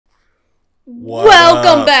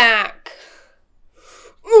Welcome back!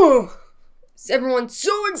 Ooh, is everyone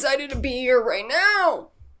so excited to be here right now?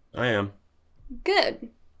 I am. Good.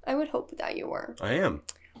 I would hope that you were. I am.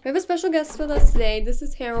 We have a special guest with us today. This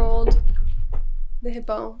is Harold, the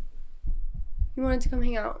hippo. He wanted to come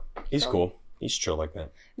hang out. He's cool. He's chill like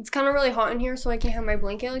that. It's kind of really hot in here, so I can't have my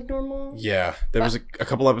blanket like normal. Yeah. There was a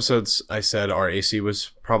couple episodes I said our AC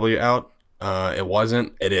was probably out. It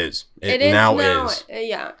wasn't. It is. It now is.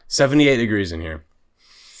 Yeah. 78 degrees in here.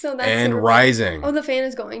 So that's and rising. Oh, the fan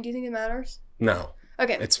is going. Do you think it matters? No.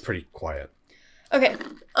 Okay. It's pretty quiet. Okay.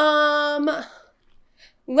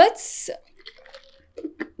 Let's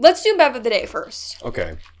do bev of the day first.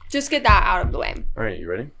 Okay. Just get that out of the way. All right. You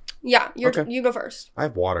ready? Yeah. Okay. You go first. I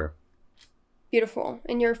have water. Beautiful.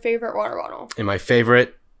 And your favorite water bottle? In my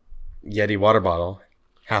favorite Yeti water bottle,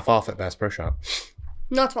 half off at Bass Pro Shop.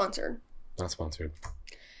 Not sponsored. Not sponsored.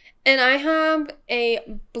 And I have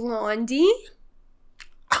a Blondie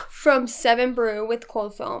from 7 Brew with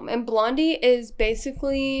cold foam. And Blondie is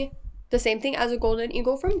basically the same thing as a Golden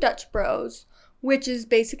Eagle from Dutch Bros, which is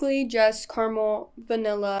basically just caramel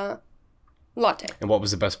vanilla latte. And what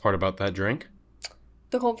was the best part about that drink?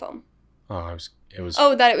 The cold foam. Oh, it was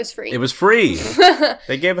free. It was free.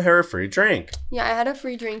 They gave her a free drink. Yeah, I had a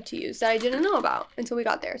free drink to use that I didn't know about until we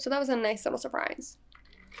got there. So that was a nice little surprise.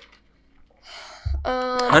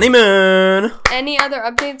 Honeymoon. Any other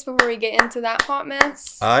updates before we get into that hot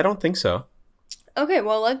mess? I don't think so. Okay,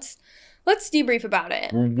 well let's debrief about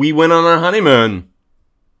it. We went on our honeymoon.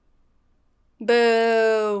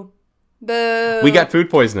 Boo. Boo. We got food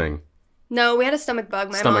poisoning. No, we had a stomach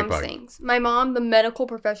bug. My Stomach mom bug. thinks. My mom, the medical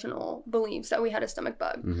professional, believes that we had a stomach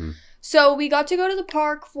bug. Mm-hmm. So we got to go to the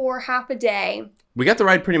park for half a day. We got to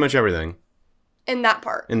ride pretty much everything. In that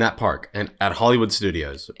park. In that park. And at Hollywood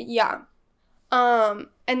Studios. Yeah. And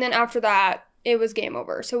then after that, it was game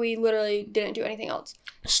over. So we literally didn't do anything else.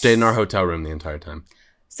 Stayed in our hotel room the entire time.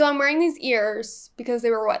 So I'm wearing these ears because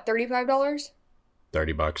they were what, $35?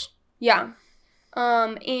 $30. Yeah.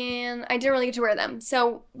 And I didn't really get to wear them.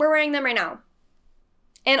 So we're wearing them right now.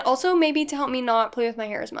 And also maybe to help me not play with my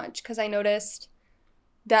hair as much, because I noticed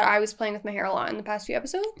that I was playing with my hair a lot in the past few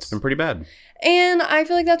episodes. It's been pretty bad. And I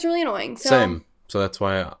feel like that's really annoying. So, same. So that's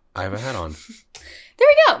why I have a hat on. There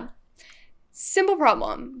we go. Simple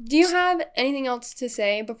problem. Do you have anything else to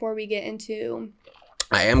say before we get into...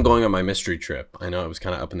 I am going on my mystery trip. I know it was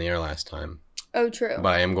kind of up in the air last time. Oh, true.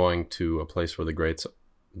 But I am going to a place where the greats...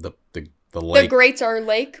 The lake... The greats are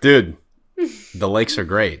lake? Dude, the lakes are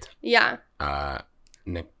great. Yeah. Not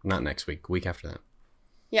next week. Week after that.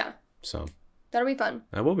 Yeah. So... That'll be fun.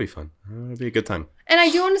 That will be fun. It'll be a good time. And I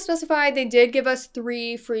do want to specify they did give us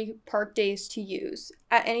 3 free park days to use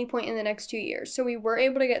at any point in the next 2 years. So we were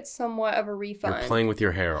able to get somewhat of a refund. You're playing with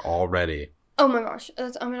your hair already. Oh my gosh.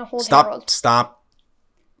 I'm going to hold Stop. Harold. Stop.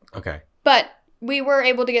 Okay. But we were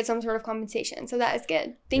able to get some sort of compensation. So that is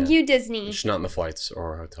good. Thank you, Disney. Just not in the flights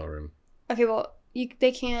or hotel room. Okay, well,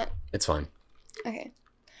 they can't. It's fine. Okay.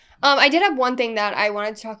 I did have one thing that I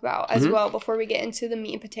wanted to talk about as well before we get into the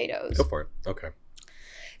meat and potatoes. Go for it. Okay.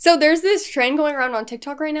 So there's this trend going around on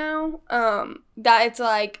TikTok right now that it's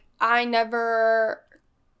like,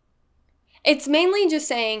 it's mainly just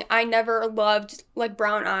saying I never loved like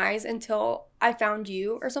brown eyes until I found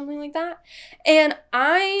you or something like that. And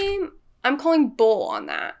I'm calling bull on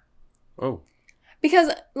that. Oh.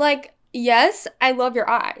 Because like, yes, I love your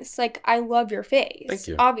eyes. Like, I love your face. Thank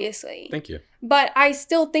you. Obviously. Thank you. But I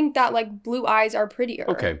still think that, like, blue eyes are prettier.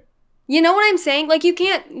 Okay. You know what I'm saying? Like, you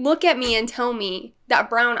can't look at me and tell me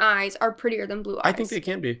that brown eyes are prettier than blue eyes. I think they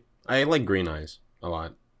can be. I like green eyes a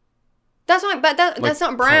lot. That's not, but that's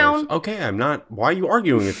not brown. Colors. Okay, I'm not. Why are you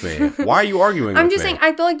arguing with me? Why are you arguing with me? I'm just saying,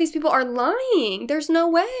 I feel like these people are lying. There's no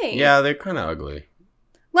way. Yeah, they're kind of ugly.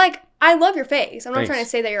 Like, I love your face. I'm not Thanks. trying to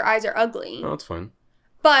say that your eyes are ugly. Oh, it's fine.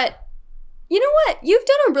 But... You know what? You've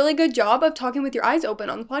done a really good job of talking with your eyes open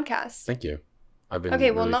on the podcast. Thank you. I've been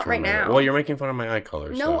okay, well, not right now. Well, you're making fun of my eye color.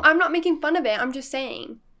 No, so. I'm not making fun of it. I'm just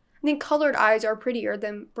saying. I think colored eyes are prettier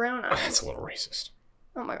than brown eyes. That's a little racist.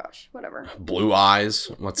 Oh my gosh, whatever. Blue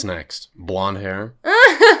eyes. What's next? Blonde hair.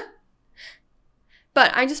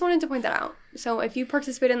 But I just wanted to point that out. So if you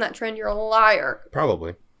participate in that trend, you're a liar.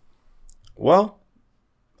 Probably. Well,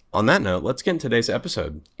 on that note, let's get into today's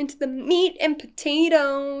episode. Into the meat and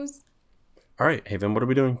potatoes. All right, Haven, what are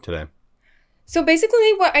we doing today? So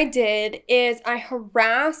basically what I did is I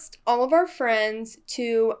harassed all of our friends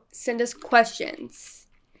to send us questions.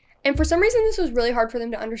 And for some reason, this was really hard for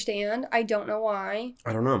them to understand. I don't know why.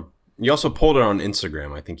 I don't know. You also pulled it on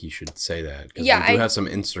Instagram. I think you should say that. Because we do have some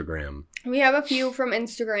Instagram. We have a few from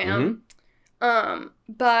Instagram.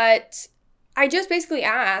 But I just basically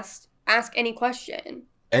asked, ask any question.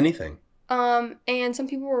 Anything. And some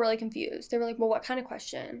people were really confused. They were like, well, what kind of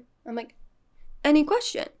question? I'm like, any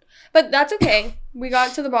question. But that's okay. We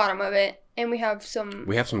got to the bottom of it, and we have some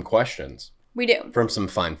questions. We do. From some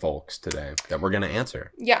fine folks today that we're going to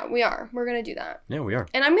answer. Yeah, we are. We're going to do that. Yeah, we are.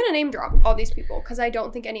 And I'm going to name drop all these people because I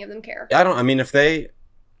don't think any of them care. I mean, if they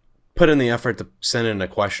put in the effort to send in a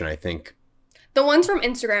question, I think. The ones from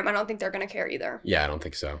Instagram, I don't think they're going to care either. Yeah, I don't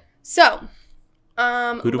think so. So,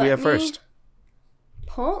 who do we have first?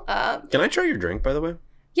 Pull up. Can I try your drink, by the way?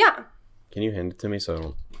 Yeah. Can you hand it to me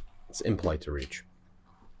so it's impolite to reach?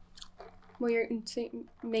 Well, you're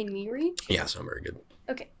made me reach? Yeah, it's not very good.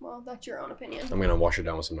 Okay, well, that's your own opinion. I'm going to wash it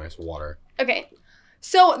down with some nice water. Okay.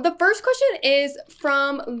 So, the first question is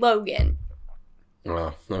from Logan.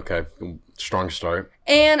 Oh, okay. Strong start.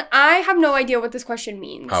 And I have no idea what this question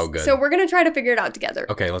means. Oh, good. So, we're going to try to figure it out together.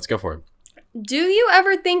 Okay, let's go for it. Do you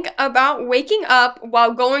ever think about waking up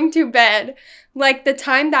while going to bed? Like the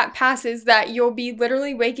time that passes that you'll be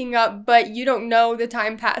literally waking up, but you don't know the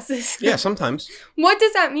time passes. Yeah, sometimes. What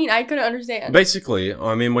does that mean? I couldn't understand. Basically,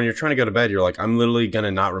 I mean, when you're trying to go to bed, you're like, I'm literally going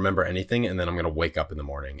to not remember anything, and then I'm going to wake up in the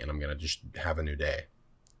morning, and I'm going to just have a new day.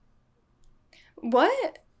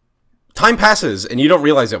 What? Time passes, and you don't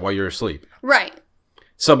realize it while you're asleep. Right.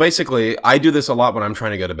 So basically, I do this a lot when I'm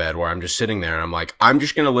trying to go to bed, where I'm just sitting there, and I'm like, I'm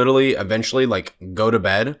just going to literally eventually, like, go to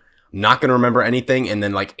bed, not going to remember anything, and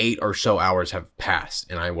then, like, 8 or so hours have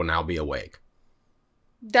passed, and I will now be awake.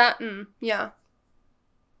 Yeah.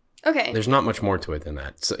 Okay. There's not much more to it than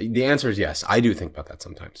that. So the answer is yes. I do think about that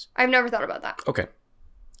sometimes. I've never thought about that. Okay.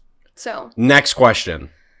 So. Next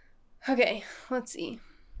question. Okay, let's see.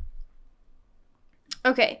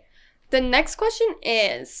 Okay. The next question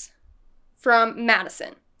is from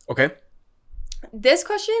Madison. Okay. This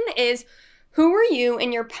question is, who were you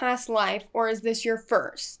in your past life, or is this your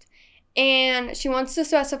first? And she wants to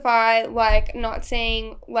specify, like, not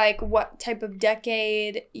saying, like, what type of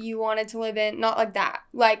decade you wanted to live in. Not like that.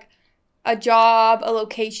 Like, a job, a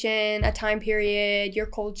location, a time period, your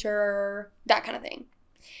culture, that kind of thing.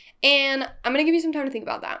 And I'm going to give you some time to think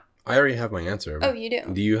about that. I already have my answer. Oh, you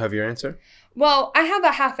do? Do you have your answer? Well, I have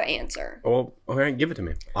a half an answer. Well, all right, give it to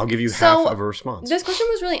me. I'll give you half of a response. This question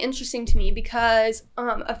was really interesting to me because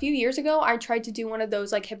a few years ago, I tried to do one of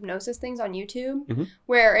those like hypnosis things on YouTube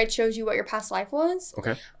where it shows you what your past life was.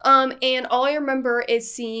 Okay. And all I remember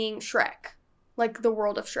is seeing Shrek, like the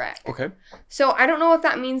world of Shrek. Okay. So I don't know if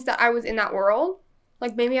that means that I was in that world.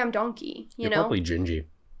 Like maybe I'm Donkey, you know? Probably Gingy.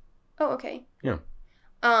 Oh, okay. Yeah.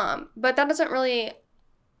 But that doesn't really...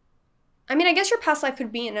 I mean, I guess your past life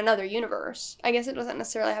could be in another universe. I guess it doesn't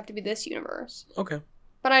necessarily have to be this universe. Okay.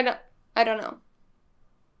 But I don't know.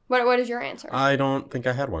 What is your answer? I don't think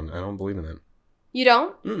I had one. I don't believe in that. You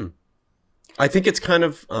don't? Mm. I think it's kind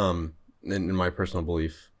of, in my personal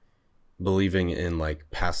belief, believing in like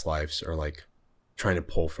past lives or like trying to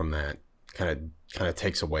pull from that kind of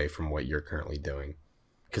takes away from what you're currently doing,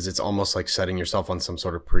 because it's almost like setting yourself on some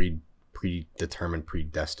sort of predetermined,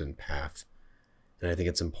 predestined path. And I think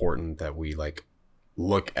it's important that we like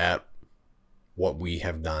look at what we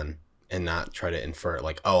have done and not try to infer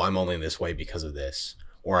like, oh, I'm only this way because of this,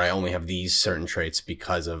 or I only have these certain traits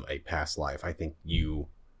because of a past life. I think you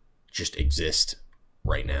just exist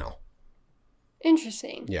right now.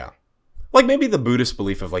 Interesting. Yeah. Like maybe the Buddhist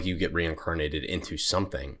belief of like you get reincarnated into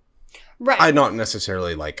something. Right. I not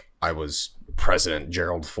necessarily like I was President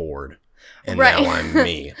Gerald Ford. And right. now I'm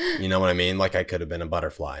me. You know what I mean? Like I could have been a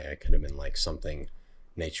butterfly. I could have been like something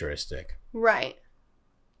naturistic. Right.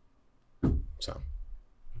 So.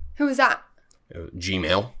 Who was that?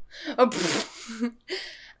 Gmail.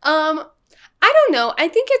 Oh, I don't know. I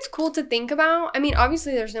think it's cool to think about. I mean,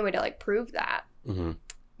 obviously there's no way to like prove that. Mm-hmm.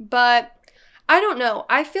 But I don't know.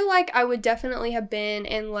 I feel like I would definitely have been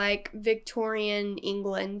in like Victorian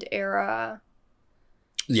England era.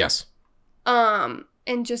 Yes.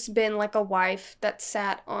 And just been like a wife that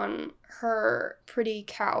sat on her pretty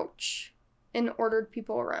couch and ordered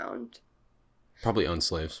people around. Probably owned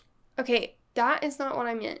slaves. Okay, that is not what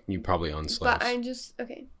I meant. You probably owned slaves. But I'm just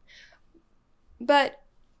okay. But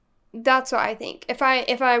that's what I think. If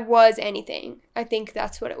I was anything, I think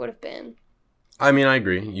that's what it would have been. I mean, I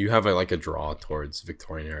agree. You have a draw towards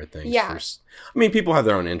Victorian era things. Yeah. First. I mean, people have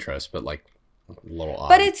their own interests, but like a little odd.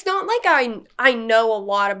 But it's not like I know a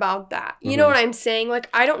lot about that. You know what I'm saying? Like,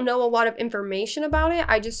 I don't know a lot of information about it.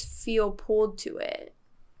 I just feel pulled to it.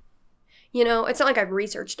 You know, it's not like I've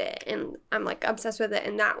researched it and I'm like obsessed with it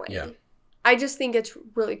in that way. Yeah. I just think it's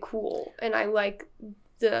really cool and I like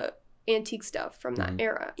the antique stuff from that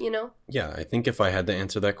era, you know? Yeah, I think if I had to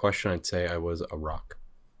answer that question, I'd say I was a rock.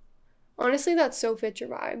 Honestly, that so fits your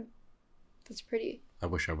vibe. That's pretty. I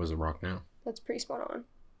wish I was a rock now. That's pretty spot on.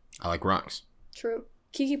 I like rocks. True.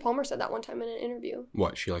 Keke Palmer said that one time in an interview.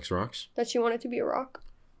 What? She likes rocks? That she wanted to be a rock.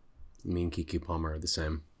 Me and Keke Palmer are the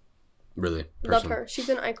same. Really. Love her. She's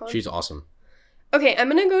an icon. She's awesome. Okay, I'm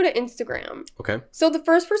going to go to Instagram. Okay. So the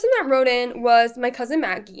first person that wrote in was my cousin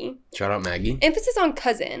Maggie. Shout out Maggie. Emphasis on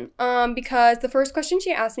cousin, because the first question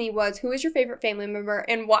she asked me was, who is your favorite family member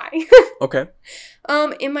and why? Okay.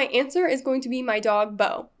 And my answer is going to be my dog,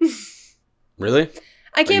 Bo. Really?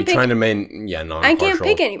 I can't pick. Trying to main, yeah, no. I can't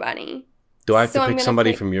pick anybody. Do I have to pick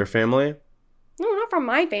somebody from your family? No, not from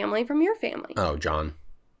my family, from your family. Oh, John.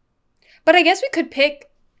 But I guess we could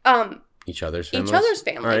pick each other's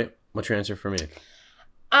family. All right. What's your answer for me?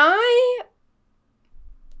 I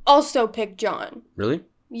also picked John. Really?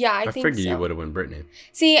 Yeah, I think so. I figured you would have won Brittany.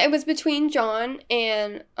 See, it was between John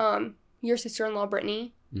and your sister-in-law,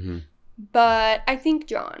 Brittany. Mm-hmm. But I think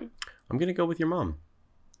John. I'm going to go with your mom.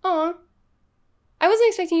 Aw. I wasn't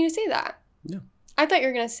expecting you to say that. Yeah. I thought you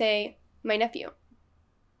were going to say my nephew.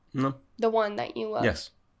 No. The one that you love.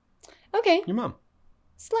 Yes. Okay. Your mom.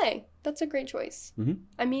 Slay. That's a great choice. Mm-hmm.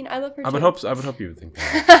 I mean, I love her I too. would hope you would think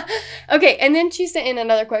that. Okay, and then she sent in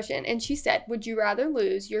another question, and she said, would you rather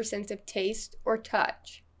lose your sense of taste or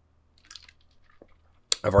touch?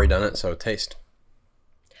 I've already done it, so taste.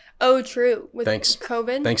 Oh, true. With Thanks.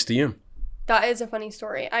 COVID? Thanks to you. That is a funny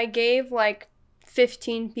story. I gave like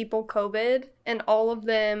 15 people COVID, and all of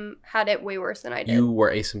them had it way worse than I did. You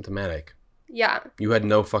were asymptomatic. Yeah. You had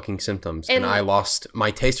no fucking symptoms, and I lost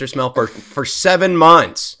my taste or smell for 7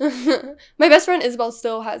 months. My best friend Isabel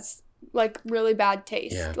still has like really bad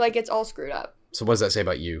taste. Yeah. Like it's all screwed up. So what does that say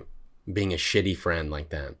about you? Being a shitty friend like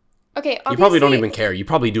that. Okay, you probably don't even care. You'd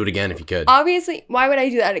probably do it again if you could. Obviously, why would I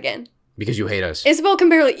do that again? Because you hate us. Isabel can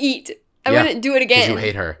barely eat. I wouldn't do it again. Because you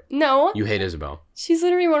hate her. No. You hate Isabel. She's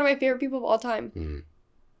literally one of my favorite people of all time.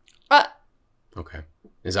 Mm. Okay.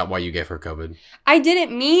 Is that why you gave her COVID? I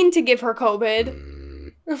didn't mean to give her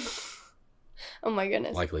COVID. Oh my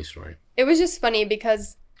goodness. Likely story. It was just funny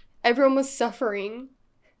because everyone was suffering.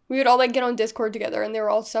 We would all like get on Discord together and they were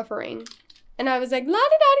all suffering. And I was like,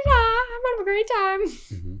 la-di-da-di-da, I'm having a great time.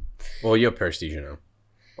 Mm-hmm. Well, you have paresthesia now.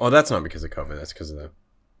 Oh, that's not because of COVID. That's because of the...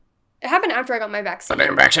 It happened after I got my vaccine. The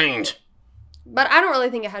damn vaccines! But I don't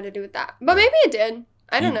really think it had to do with that. But maybe it did.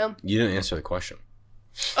 I don't know. You didn't answer the question.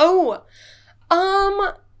 Oh.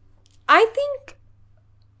 I think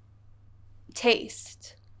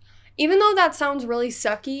taste. Even though that sounds really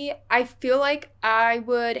sucky, I feel like I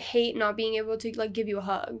would hate not being able to like give you a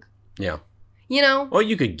hug. Yeah. You know? Well,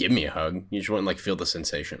 you could give me a hug. You just wouldn't like feel the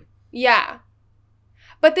sensation. Yeah.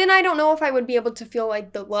 But then I don't know if I would be able to feel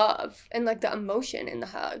like the love and like the emotion in the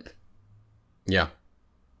hug. Yeah.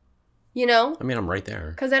 You know? I mean, I'm right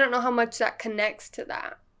there. Because I don't know how much that connects to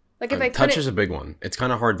that. Like if I touch is a big one. It's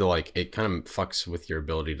kind of hard to like, it kind of fucks with your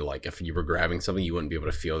ability to like, if you were grabbing something, you wouldn't be able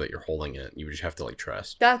to feel that you're holding it. You would just have to like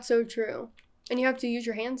trust. That's so true. And you have to use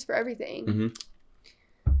your hands for everything.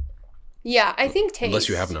 Mm-hmm. Yeah, I think taste. Unless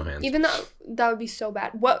you have no hands. Even though that would be so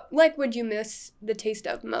bad. What like would you miss the taste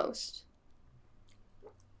of most?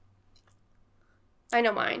 I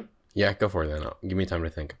know mine. Yeah, go for it then. Give me time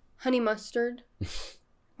to think. Honey mustard.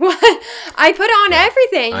 What? I put on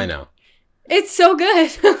everything. I know. It's so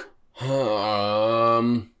good.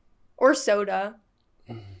 Or soda.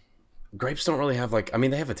 Grapes don't really have like, I mean,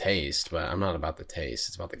 they have a taste, but I'm not about the taste.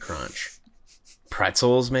 It's about the crunch.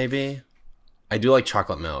 Pretzels, maybe. I do like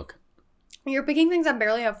chocolate milk. You're picking things that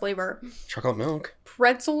barely have flavor. Chocolate milk.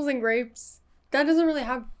 Pretzels and grapes. That doesn't really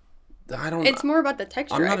have. It's more about the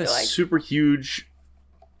texture. I'm not a super huge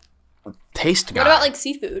taste guy. What about like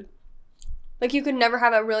seafood? Like you could never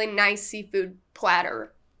have a really nice seafood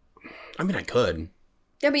platter. I mean, I could.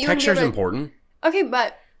 Yeah, but you texture's important. Okay,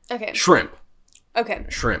 but okay. Shrimp. Okay.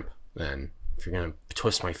 Shrimp. Then if you're gonna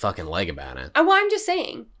twist my fucking leg about it. Well, I'm just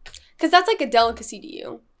saying, because that's like a delicacy to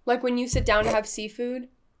you. Like when you sit down to have seafood.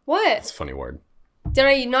 What? It's a funny word. Did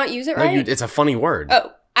I not use it right? No, it's a funny word.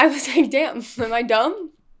 Oh, I was like, damn, am I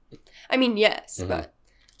dumb? I mean, yes, but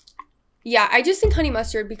yeah, I just think honey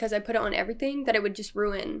mustard because I put it on everything that it would just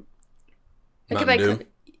ruin. Like Mountain Dew?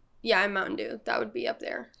 Yeah, Mountain Dew. That would be up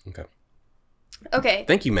there. Okay. Okay.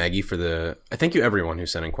 Thank you, Maggie, thank you everyone who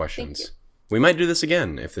sent in questions. We might do this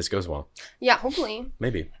again if this goes well. Yeah, hopefully.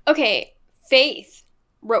 Maybe. Okay, Faith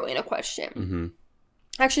wrote in a question. Mm-hmm.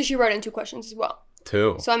 Actually, she wrote in 2 questions as well.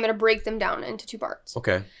 2. So I'm going to break them down into 2 parts.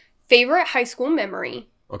 Okay. Favorite high school memory.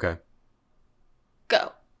 Okay.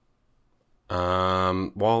 Go.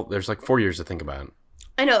 Well, there's like 4 years to think about.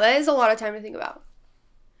 I know, that is a lot of time to think about.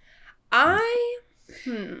 I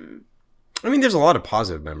mean, there's a lot of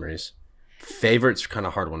positive memories. Favorite's kind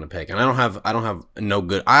of hard one to pick, and I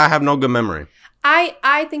have no good memory.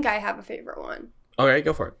 I think I have a favorite one. Okay,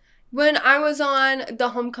 go for it. When I was on the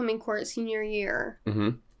homecoming court senior year,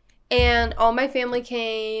 and all my family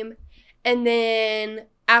came, and then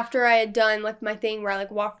after I had done like my thing where I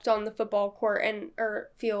like walked on the football court or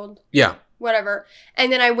field, whatever,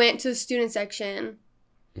 and then I went to the student section,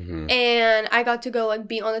 and I got to go like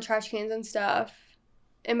beat on the trash cans and stuff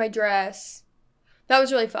in my dress. That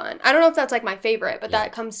was really fun. I don't know if that's like my favorite, but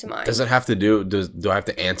that comes to mind. Does it have to do I have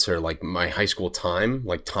to answer like my high school time,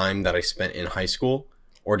 like time that I spent in high school?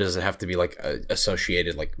 Or does it have to be like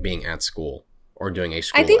associated, like being at school or doing a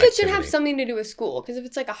school I think it activity? should have something to do with school, because if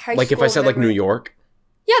it's like a high school. Like if I said like New York?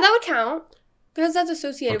 Yeah, that would count, because that's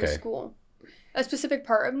associated with school. A specific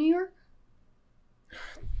part of New York?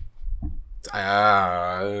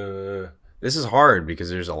 This is hard because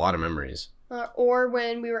there's a lot of memories. Or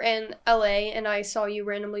when we were in LA and I saw you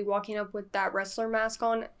randomly walking up with that wrestler mask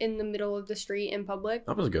on in the middle of the street in public.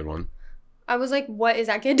 That was a good one. I was like, what is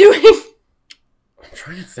that kid doing? I'm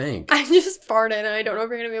trying to think. I just farted and I don't know if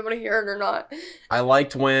you're going to be able to hear it or not. I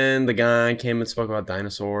liked when the guy came and spoke about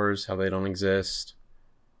dinosaurs, how they don't exist.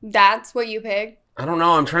 That's what you picked? I don't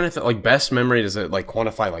know. I'm trying to think. Like, best memory, does it like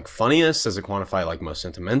quantify like funniest? Does it quantify like most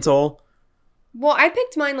sentimental? Well, I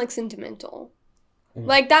picked mine like sentimental.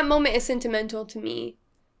 Like, that moment is sentimental to me.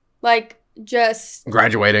 Like, just...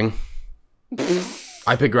 Graduating.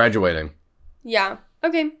 I picked graduating. Yeah.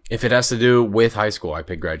 Okay. If it has to do with high school, I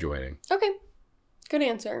pick graduating. Okay. Good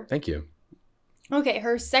answer. Thank you. Okay,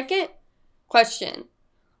 her second question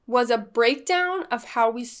was a breakdown of how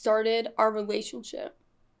we started our relationship.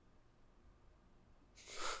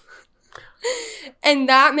 And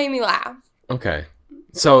that made me laugh. Okay.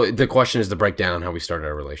 So the question is to break down how we started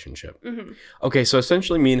our relationship. Okay, so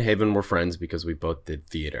essentially me and Haven were friends because we both did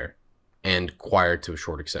theater and choir to a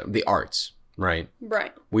short extent. The arts, right?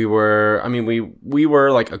 Right. We were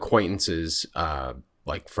like acquaintances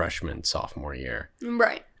like freshman, sophomore year.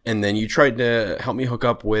 Right. And then you tried to help me hook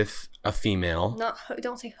up with a female.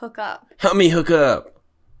 Don't say hook up. Help me hook up.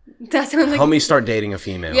 That sounds like... Help me start dating a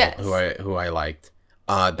female yes. who I liked.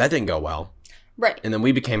 That didn't go well. Right. And then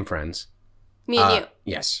we became friends. Me and you.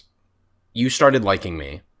 Yes. You started liking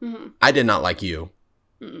me. I did not like you.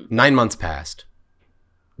 9 months passed.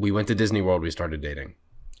 We went to Disney World. We started dating.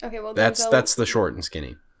 Okay, well, that's the short and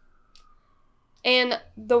skinny. And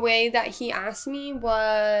the way that he asked me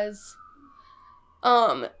was,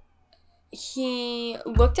 he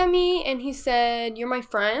looked at me and he said, "You're my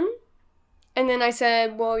friend." And then I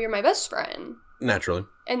said, "Well, you're my best friend." Naturally.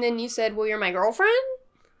 And then you said, "Well, you're my girlfriend."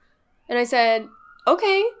 And I said,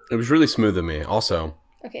 "Okay." It was really smooth of me. Also.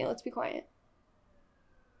 Okay, let's be quiet.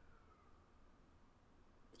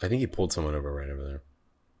 I think he pulled someone over right over there.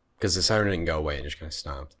 Because the siren didn't go away. It just kind of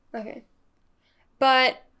stopped. Okay.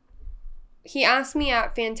 But he asked me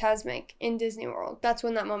at Fantasmic in Disney World. That's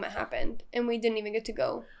when that moment happened. And we didn't even get to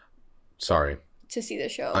go. Sorry. To see the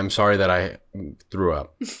show. I'm sorry that I threw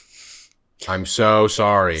up. I'm so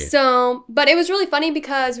sorry. So, but it was really funny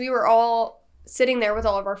because we were all sitting there with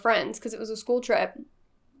all of our friends because it was a school trip.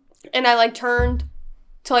 And I like turned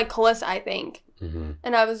to like Calissa, I think.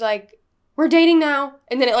 And I was like, "We're dating now."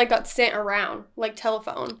 And then it like got sent around like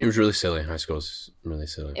telephone. It was really silly. High school is really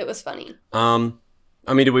silly. It was funny.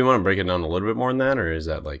 I mean, do we want to break it down a little bit more than that, or is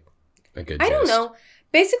that like a good gist? I don't know.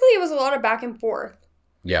 Basically, it was a lot of back and forth.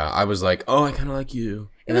 Yeah, I was like, "Oh, I kind of like you."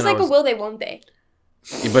 It was like a will they, won't they?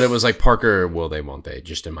 But it was like Parker, will they, won't they,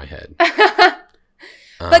 just in my head.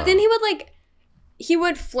 But then he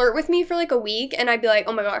would flirt with me for like a week, and I'd be like,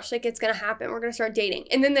 "Oh my gosh, like it's gonna happen. We're gonna start dating."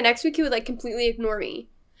 And then the next week he would like completely ignore me,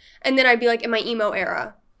 and then I'd be like in my emo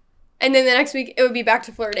era, and then the next week it would be back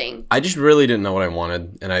to flirting. I just really didn't know what I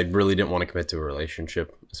wanted, and I really didn't want to commit to a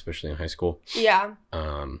relationship, especially in high school. Yeah.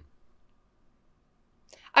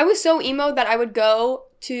 I was so emo that I would go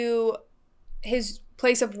to his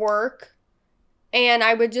place of work, and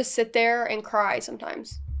I would just sit there and cry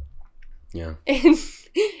sometimes. Yeah.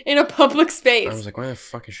 In a public space. I was like, why the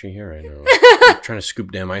fuck is she here right now? I'm trying to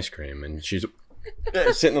scoop damn ice cream, and she's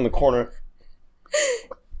sitting in the corner.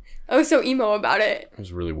 I was so emo about it. It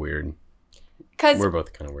was really weird. Because we're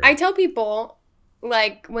both kind of weird. I tell people,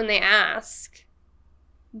 like, when they ask,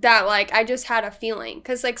 that, like, I just had a feeling.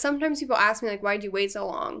 Because, like, sometimes people ask me, like, why'd you wait so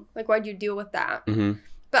long? Like, why'd you deal with that?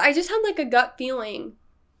 But I just had, like, a gut feeling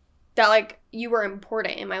that, like, you were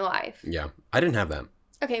important in my life. Yeah. I didn't have that.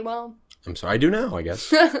 Okay, well. I'm sorry. I do now, I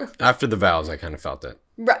guess. After the vows, I kind of felt it.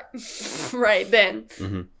 Right. Right then.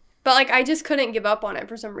 But, like, I just couldn't give up on it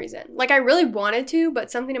for some reason. Like, I really wanted to,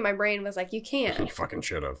 but something in my brain was like, you can't. You fucking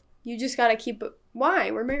should have. You just gotta keep it.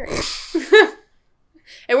 Why? We're married.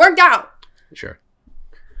 It worked out. Sure.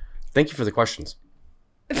 Thank you for the questions.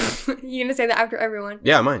 You gonna say that after everyone?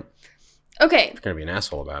 Yeah, I might. Okay. I'm gonna be an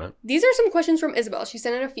asshole about it. These are some questions from Isabel. She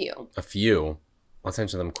sent in a few. A few. Let's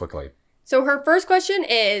answer them quickly. So her first question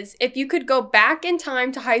is, if you could go back in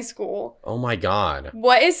time to high school, Oh my god.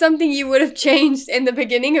 what is something you would have changed in the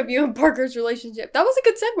beginning of you and Parker's relationship? That was a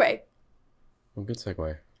good segue. Well, good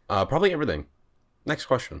segue. Probably everything. Next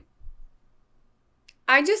question.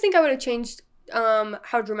 I just think I would have changed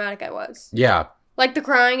how dramatic I was. Yeah, Like the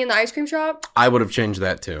crying in the ice cream shop. I would have changed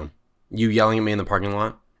that too. You yelling at me in the parking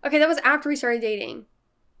lot? Okay, that was after we started dating.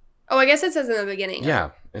 Oh, I guess it says in the beginning.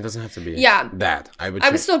 Yeah, it doesn't have to be. Yeah. That I would. I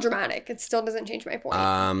was still dramatic. It still doesn't change my point.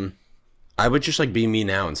 I would just like be me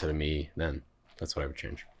now instead of me then. That's what I would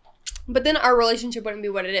change. But then our relationship wouldn't be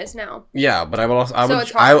what it is now. Yeah, but I would also.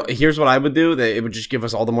 It's hard. Here's what I would do. That it would just give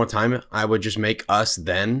us all the more time. I would just make us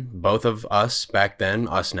then, both of us back then,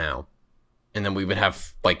 us now, and then we would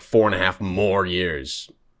have like 4.5 more years.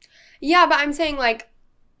 Yeah, but I'm saying like,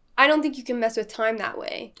 I don't think you can mess with time that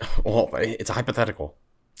way. Well, it's a hypothetical.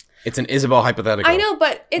 It's an Isabel hypothetical. I know,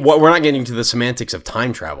 but it's... We're not getting to the semantics of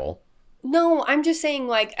time travel. No, I'm just saying,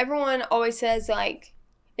 like, everyone always says, like,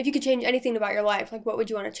 if you could change anything about your life, like, what would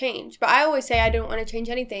you want to change? But I always say I don't want to change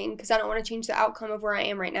anything because I don't want to change the outcome of where I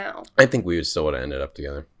am right now. I think we still would have ended up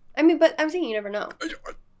together. I mean, but I'm saying you never know.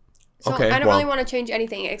 So Okay, I don't well, really want to change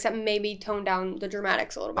anything except maybe tone down the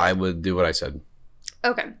dramatics a little bit. I would do what I said.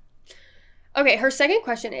 Okay. Okay, her second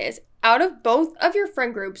question is, out of both of your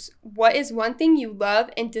friend groups, what is one thing you love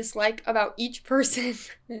and dislike about each person?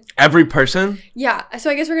 Every person? Yeah, so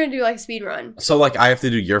I guess we're going to do, like, speed run. So, like, I have to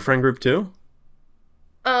do your friend group too?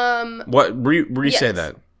 What? Re-say Yes.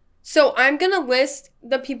 that. So I'm going to list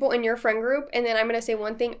the people in your friend group, and then I'm going to say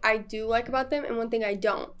one thing I do like about them and one thing I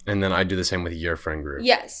don't. And then I do the same with your friend group.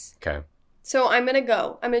 Yes. Okay. So I'm going to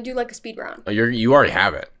go. I'm going to do, like, a speed round. Oh, you already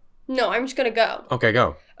have it. No, I'm just going to go. Okay,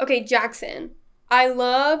 go. Okay, Jackson. I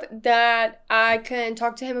love that I can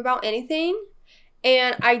talk to him about anything,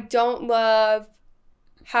 and I don't love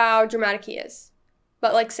how dramatic he is.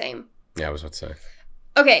 But, like, same. Yeah, I was about to say.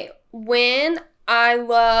 Okay, when I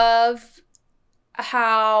love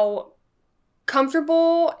how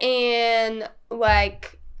comfortable and,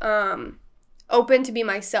 like, open to be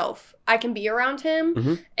myself I can be around him.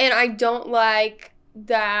 Mm-hmm. And I don't like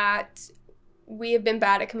that we have been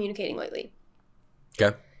bad at communicating lately.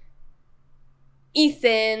 Okay.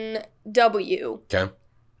 Ethan W. Okay.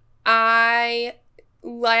 I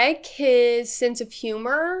like his sense of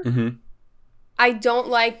humor. Mm-hmm. I don't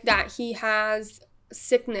like that he has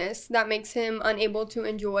sickness that makes him unable to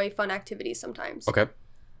enjoy fun activities sometimes. Okay.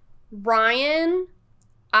 Ryan,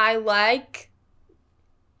 I like...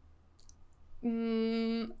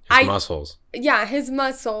 His muscles. Yeah, his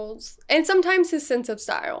muscles. And sometimes his sense of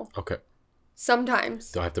style. Okay.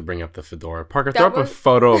 Sometimes. Do I have to bring up the fedora? Parker, That throw up a was-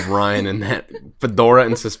 photo of Ryan in that fedora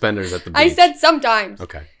and suspenders at the beach. I said sometimes.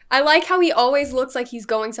 Okay. I like how he always looks like he's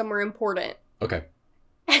going somewhere important. Okay.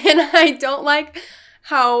 And I don't like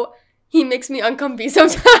how he makes me uncomfy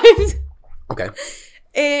sometimes. Okay.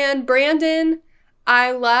 And Brandon,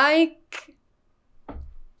 I like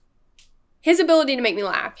his ability to make me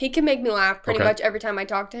laugh. He can make me laugh pretty Okay. much every time I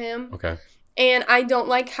talk to him. Okay. And I don't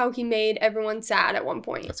like how he made everyone sad at one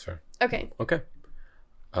point. That's fair. Okay. Okay.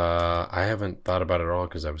 I haven't thought about it at all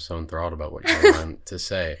because I was so enthralled about what you wanted to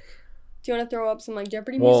say. Do you want to throw up some like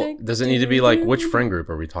Jeopardy Well, music? does it need to be like which friend group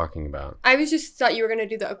are we talking about? I was just thought you were going to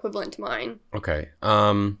do the equivalent to mine. Okay.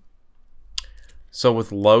 So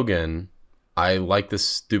with Logan, I like the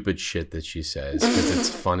stupid shit that she says because it's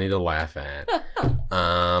funny to laugh at.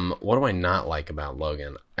 What do I not like about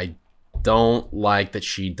Logan? I don't like that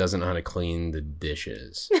she doesn't know how to clean the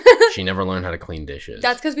dishes. She never learned how to clean dishes.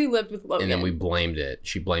 That's because we lived with Logan. And then we blamed it.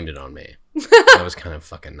 She blamed it on me. That was kind of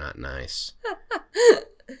fucking not nice.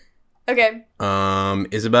 Okay.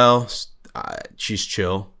 Isabel, she's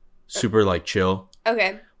chill. Super like chill.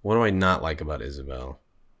 Okay. What do I not like about Isabel?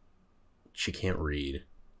 She can't read.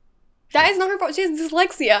 That is not her fault. She has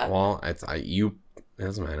dyslexia. Well, it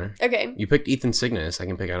doesn't matter. Okay. You picked Ethan Cygnus. I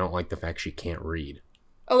can pick I don't like the fact she can't read.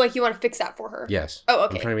 Oh, like you want to fix that for her? Yes. Oh, I'm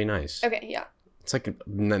okay. trying to be nice. Okay, yeah. It's like,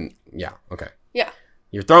 yeah, okay. Yeah.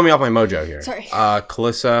 You're throwing me off my mojo here. Sorry.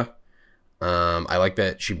 Calissa, I like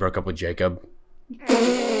that she broke up with Jacob.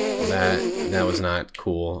 That was not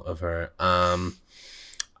cool of her.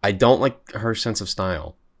 I don't like her sense of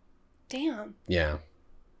style. Damn. Yeah.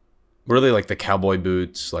 Really like the cowboy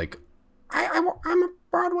boots, like, I'm a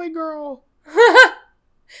Broadway girl.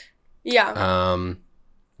 Yeah.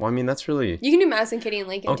 Well, I mean, that's really... You can do Madison, Kitty, and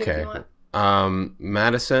Lincoln too if Okay. you want.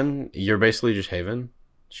 Madison, you're basically just Haven.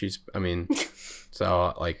 She's, I mean,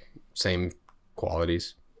 so, like, same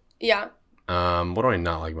qualities. Yeah. What do I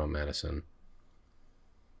not like about Madison?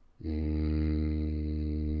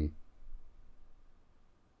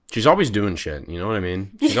 She's always doing shit. You know what I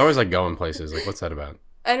mean? She's always like going places. Like, what's that about?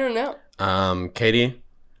 I don't know. Katie.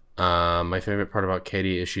 My favorite part about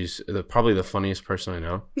Katie is she's probably the funniest person I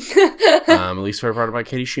know. Least favorite part about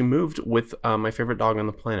Katie, she moved with my favorite dog on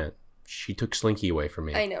the planet. She took Slinky away from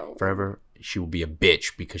me. I know. Forever, she will be a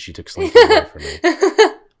bitch because she took Slinky away from me.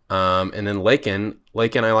 And then Lakin,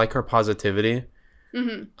 I like her positivity.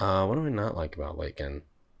 Mm-hmm. What do I not like about Lakin?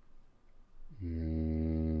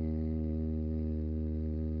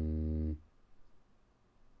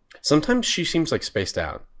 Sometimes she seems like spaced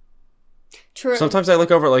out. True. Sometimes I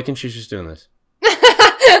look over at Lakin, she's just doing this.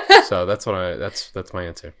 So that's my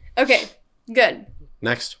answer. Okay, good.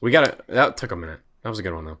 Next, that took a minute. That was a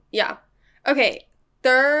good one though. Yeah. Okay,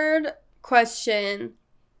 third question.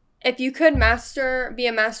 If you could be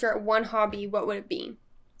a master at one hobby, what would it be?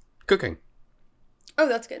 Cooking. Oh,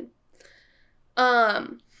 that's good. I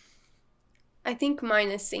think mine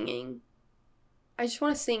is singing. I just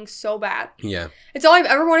want to sing so bad. Yeah. It's all I've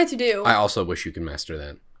ever wanted to do. I also wish you could master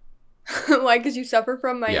that. Why? Because you suffer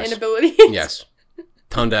from my Yes. inability? Yes.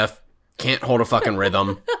 Tone deaf. Can't hold a fucking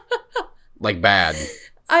rhythm. Like bad.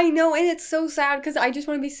 I know, and it's so sad because I just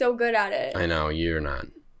want to be so good at it. I know, you're not.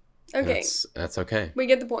 Okay. That's okay. We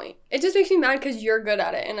get the point. It just makes me mad because you're good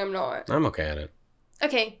at it and I'm not. I'm okay at it.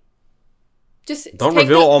 Okay. Just don't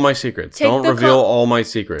reveal all my secrets. Don't reveal all my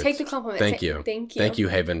secrets. Take the compliment. Thank you. Thank you. Thank you,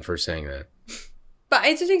 Haven, for saying that. But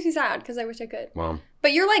it just makes me sad because I wish I could. Well,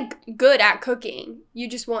 but you're like good at cooking. You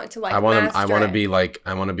just want to like. I want to be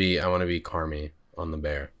Carmy on the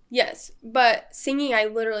bear. Yes, but singing, I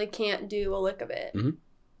literally can't do a lick of it. Mm-hmm.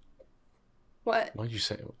 What? Why'd you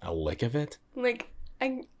say a lick of it? Like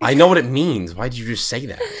I know what it means. Why'd you just say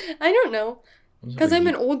that? I don't know. Because I'm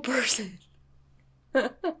an old person.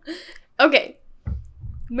 Okay.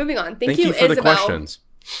 Moving on. Thank you, for Isabel. the questions.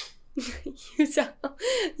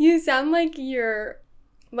 you sound like you're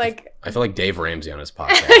like. I feel like Dave Ramsey on his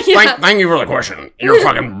podcast. Yeah. Thank you for the question. You're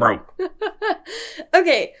fucking broke.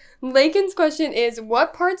 Okay. Lakin's question is,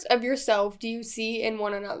 what parts of yourself do you see in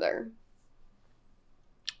one another?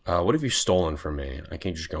 What have you stolen from me? I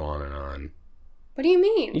can't just go on and on. What do you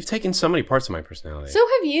mean? You've taken so many parts of my personality. So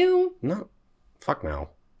have you. No. Fuck no.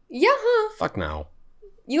 Yeah, huh? Fuck no.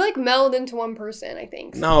 You like meld into one person, I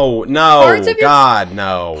think. No. God,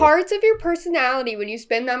 no. Parts of your personality, when you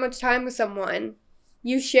spend that much time with someone,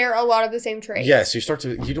 you share a lot of the same traits. Yes, you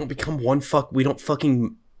don't become we don't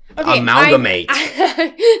fucking amalgamate.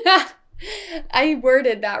 I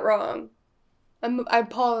worded that wrong. I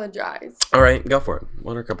apologize. All right, go for it.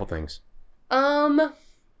 What are a couple things?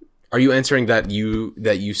 Are you answering that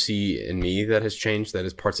you see in me that has changed, that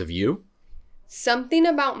is parts of you? Something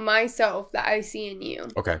about myself that I see in you.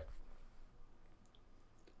 Okay.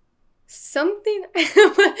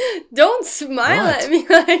 Don't smile What? at me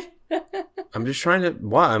like I'm just trying to...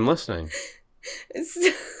 What? I'm listening.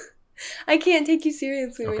 I can't take you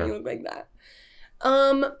seriously when Okay. you look like that.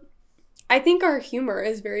 I think our humor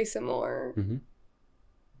is very similar. Mm-hmm.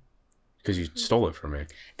 Because you stole it from me.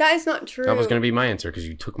 That is not true. That was going to be my answer because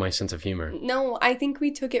you took my sense of humor. No, I think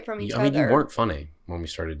we took it from each other. I mean, you weren't funny when we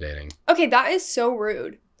started dating. Okay, that is so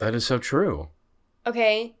rude. That is so true.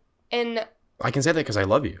 Okay, and... I can say that because I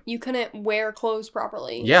love you. You couldn't wear clothes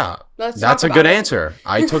properly. Yeah. That's a good answer.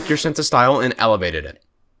 I took your sense of style and elevated it.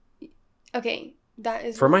 Okay, that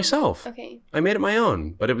is... For myself. Okay. I made it my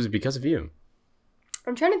own, but it was because of you.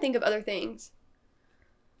 I'm trying to think of other things.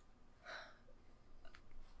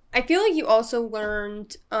 I feel like you also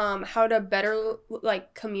learned how to better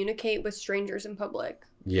like communicate with strangers in public.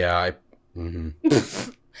 Yeah,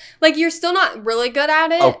 Like you're still not really good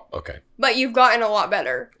at it. Oh, okay. But you've gotten a lot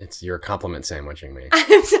better. You're compliment sandwiching me.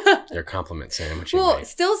 You're compliment sandwiching well, me.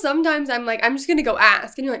 still sometimes I'm like, I'm just gonna go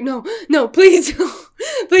ask, and you're like, no, please don't,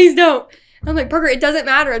 please don't. I'm like, Parker, it doesn't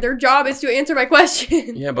matter. Their job is to answer my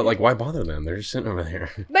question. Yeah, but like, why bother them? They're just sitting over there.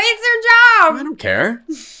 But it's their job. I don't care.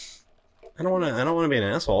 I don't want to be an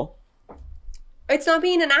asshole. It's not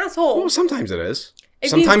being an asshole. Well, sometimes it is.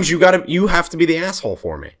 Sometimes you have to be the asshole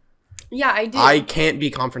for me. Yeah, I do. I can't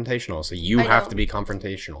be confrontational, so you have to be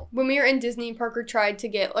confrontational. When we were in Disney, Parker tried to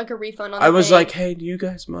get like a refund on. I was like, "Hey, do you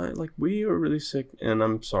guys mind? Like, we are really sick, and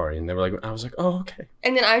I'm sorry." And they were like, "I was like, oh, okay."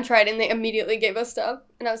 And then I tried, and they immediately gave us stuff,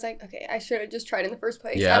 and I was like, "Okay, I should have just tried in the first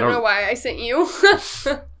place." Yeah, I don't know why I sent you.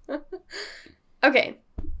 Okay,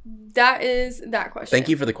 that is that question. Thank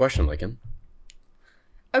you for the question, Lincoln.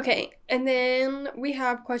 Okay, and then we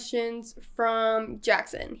have questions from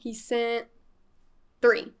Jackson. He sent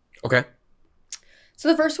 3. Okay. So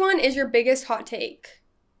the first one is your biggest hot take.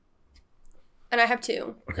 And I have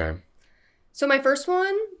 2. Okay. So my first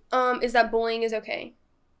one is that bullying is okay.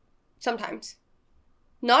 Sometimes.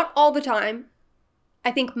 Not all the time.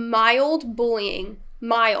 I think mild bullying,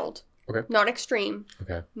 Okay. not extreme,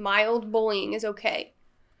 Okay. mild bullying is okay.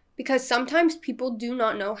 Because sometimes people do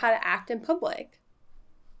not know how to act in public.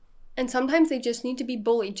 And sometimes they just need to be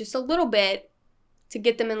bullied just a little bit to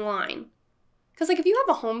get them in line. Because, like, if you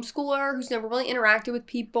have a homeschooler who's never really interacted with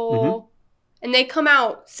people, and they come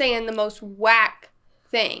out saying the most whack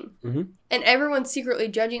thing, and everyone's secretly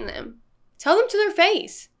judging them, tell them to their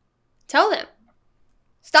face. Tell them.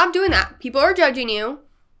 Stop doing that. People are judging you.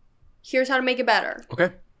 Here's how to make it better.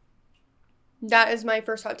 Okay. That is my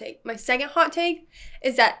first hot take. My second hot take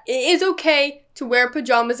is that it is okay to wear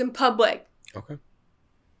pajamas in public. Okay.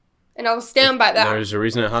 And I will stand by that. There's a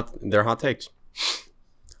reason they're hot takes.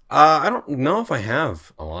 I don't know if I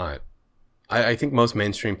have a lot. I think most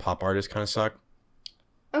mainstream pop artists kind of suck.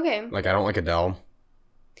 Okay. Like, I don't like Adele.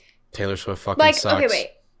 Taylor Swift fucking sucks. Okay, wait.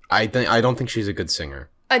 I don't think she's a good singer.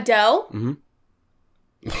 Adele? Mm-hmm.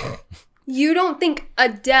 You don't think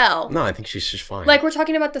Adele? No, I think she's just fine. Like, we're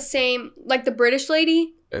talking about the same, like the British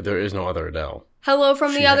lady? There is no other Adele. Hello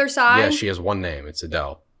from the other side? Yeah, she has one name. It's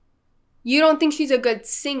Adele. You don't think she's a good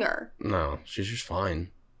singer? No, she's just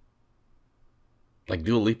fine. Like,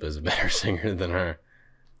 Dua Lipa is a better singer than her.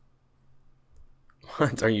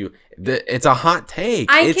 What are you? It's a hot take.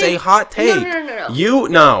 It's a hot take.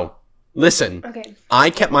 No. Listen. Okay.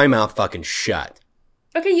 I kept my mouth fucking shut.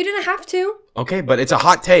 Okay, you didn't have to. Okay, but it's a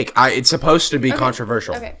hot take. It's supposed to be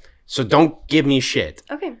controversial. Okay. So don't give me shit.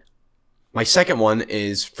 Okay. My second one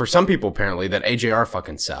is, for some people apparently, that AJR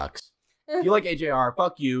fucking sucks. If you like AJR,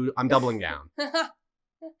 fuck you. I'm doubling down.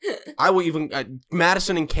 I will even...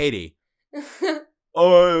 Madison and Katie.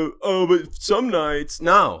 But some nights...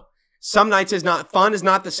 No. Some nights is not... Fun is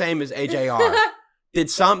not the same as AJR. Did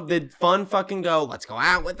Fun fucking go, let's go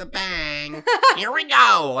out with a bang. Here we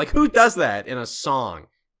go. Like, who does that in a song?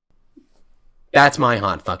 That's my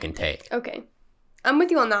hot fucking take. Okay. I'm with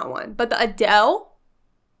you on that one. But the Adele?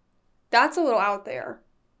 That's a little out there.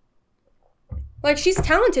 Like, she's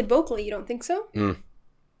talented vocally, you don't think so? I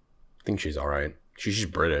think she's alright. She's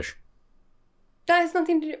just British. That has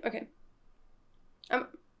nothing to do... Okay. I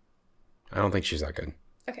don't think she's that good.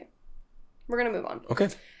 Okay. We're gonna move on. Okay.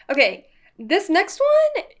 Okay. This next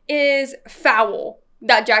one is foul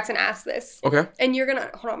that Jackson asked this. Okay. And you're gonna...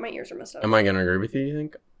 Hold on, my ears are messed up. Am I gonna agree with you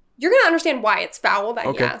think? You're gonna understand why it's foul that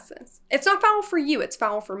he asked this. It's not foul for you, it's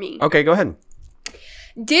foul for me. Okay, go ahead.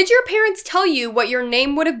 Did your parents tell you what your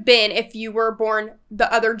name would have been if you were born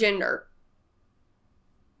the other gender?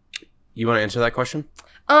 You want to answer that question?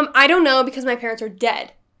 I don't know because my parents are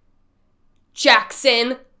dead.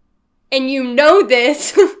 Jackson. And you know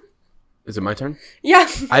this. Is it my turn? Yeah.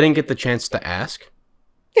 I didn't get the chance to ask.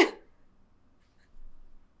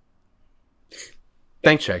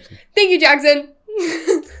 Thanks, Jackson. Thank you, Jackson.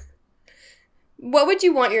 What would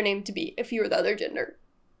you want your name to be if you were the other gender?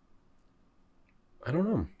 I don't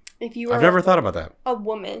know. If you were I've never thought about that. a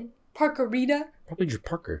woman. Parkerita? Probably just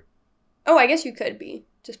Parker. Oh, I guess you could be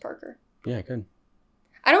just Parker. Yeah, I could.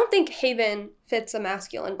 I don't think Haven fits a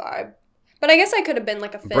masculine vibe. But I guess I could have been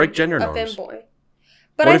like a Break gender norms. femboy.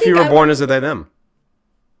 But what if you were born as a they them?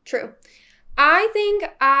 True. I think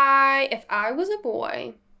if I was a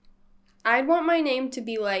boy, I'd want my name to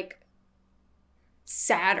be like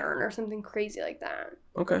Saturn or something crazy like that.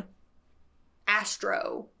 Okay.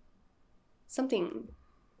 Astro. Something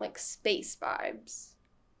like space vibes.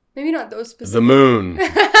 Maybe not those specific. The moon.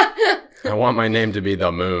 I want my name to be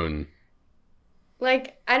the moon.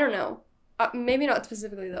 Like, I don't know. Maybe not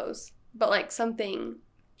specifically those, but like something.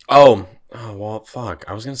 Oh, well, fuck.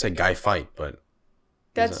 I was going to say Guy Fight, but...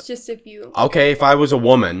 That's just if you... Okay, if I was a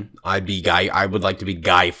woman, I would like to be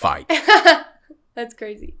Guy Fight. That's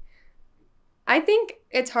crazy. I think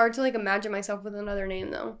it's hard to like imagine myself with another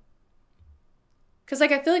name though. Because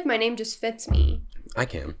like I feel like my name just fits me. I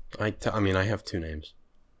can. I mean, I have two names.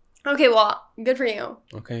 Okay, well, good for you.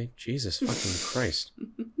 Okay, Jesus fucking Christ.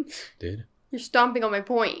 Dude. You're stomping on my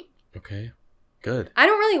point. Okay, good. I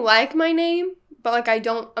don't really like my name, but like I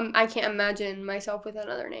can't imagine myself with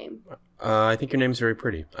another name. I think your name's very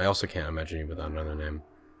pretty. I also can't imagine you without another name.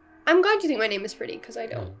 I'm glad you think my name is pretty, because I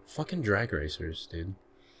don't. Oh, fucking drag racers, dude.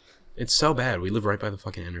 It's so bad. We live right by the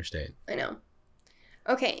fucking interstate. I know.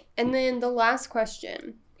 Okay, and then the last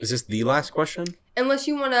question. Is this the last question? Unless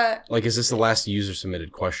you want to... Like, is this the last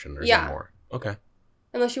user-submitted question, or is there more? Okay.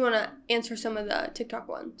 Unless you want to answer some of the TikTok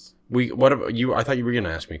ones. What about you? I thought you were going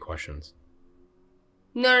to ask me questions.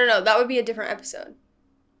 No. That would be a different episode.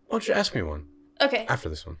 Why don't you ask me one? Okay. After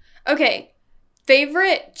this one. Okay.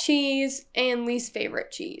 Favorite cheese and least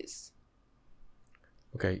favorite cheese?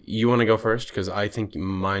 Okay, you want to go first? Because I think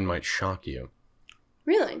mine might shock you.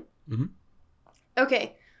 Really? Mm-hmm.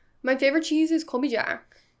 Okay. My favorite cheese is Colby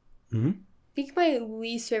Jack. Mm-hmm. I think my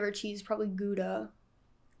least favorite cheese is probably Gouda.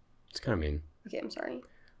 It's kind of mean. Okay, I'm sorry.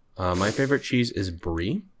 My favorite cheese is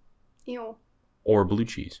brie Ew. or blue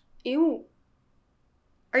cheese. Ew.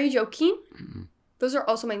 Are you joking? Mm-mm. Those are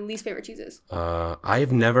also my least favorite cheeses.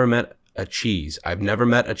 I've never met a cheese. I've never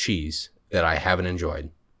met a cheese that I haven't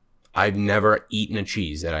enjoyed. I've never eaten a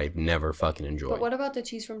cheese that I've never fucking enjoyed. But what about the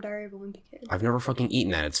cheese from Diary of a Wimpy Kid? I've never fucking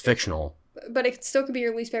eaten that. It's fictional. But it still could be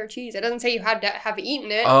your least favorite cheese. It doesn't say you had to have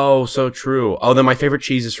eaten it. Oh, so true. Oh, then my favorite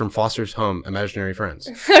cheese is from Foster's Home, Imaginary Friends.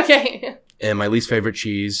 Okay. And my least favorite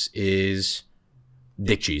cheese is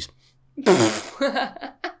dick cheese.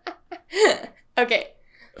 Okay.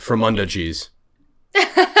 Fromunda cheese.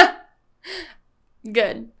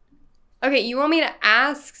 Good. Okay, you want me to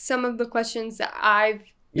ask some of the questions that I've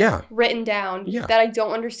Yeah. written down that I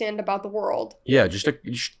don't understand about the world? Yeah, just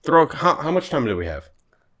throw... How much time do we have?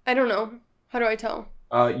 I don't know. How do I tell?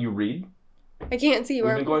 You read. I can't see We've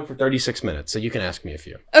where... been going for 36 minutes, so you can ask me a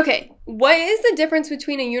few. Okay, what is the difference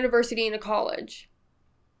between a university and a college?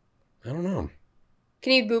 I don't know.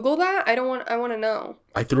 Can you Google that? I want to know.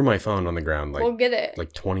 I threw my phone on the ground Go get it.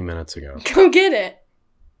 like 20 minutes ago. Go get it.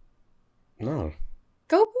 No.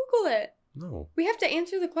 Go Google it. No. We have to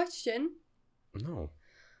answer the question. No.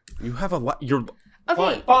 You have a lot. You're...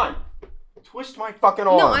 Okay. Fine. Twist my fucking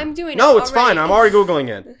arm. No, I'm doing it. No, it's fine. I'm already Googling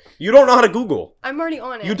it. You don't know how to Google. I'm already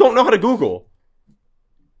on it. You don't know how to Google.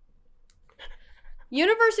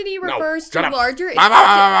 University refers shut to up. larger...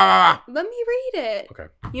 Let Let me read it. Okay.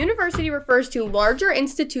 University refers to larger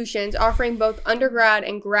institutions offering both undergrad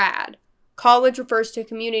and grad. College refers to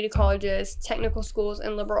community colleges, technical schools,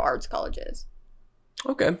 and liberal arts colleges.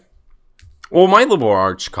 Okay. Well, my liberal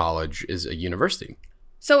arts college is a university.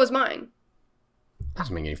 So is mine.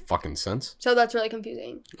 Doesn't make any fucking sense. So that's really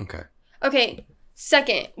confusing. Okay. Okay,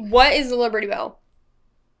 second, what is the Liberty Bell?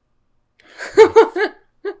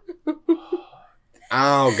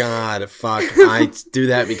 Oh, God. Fuck. I do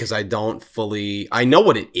that because I don't fully... I know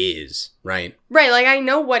what it is, right? Right, like I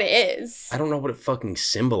know what it is. I don't know what it fucking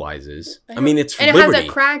symbolizes. I mean, it's and liberty. it has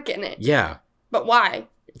a crack in it. Yeah. But why?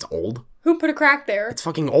 It's old. Who put a crack there? It's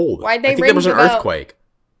fucking old. Why'd they I think there was an ring the bell? earthquake.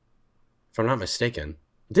 If I'm not mistaken.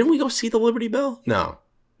 Didn't we go see the Liberty Bell? No.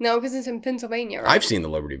 No, because it's in Pennsylvania, right? I've seen the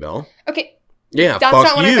Liberty Bell. Okay. Yeah, That's fuck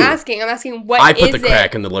not what you. I'm asking. I'm asking what I is put the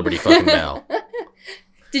crack it? in the Liberty fucking Bell.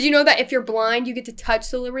 Did you know that if you're blind, you get to touch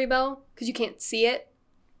the Liberty Bell? Because you can't see it?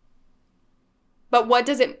 But what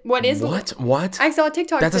is What? I saw a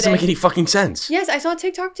TikTok That doesn't today. make any fucking sense. Yes, I saw a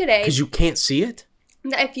TikTok today. Because you can't see it?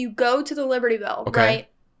 That if you go to the Liberty Bell, Okay. right?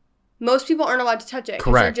 Most people aren't allowed to touch it. 'Cause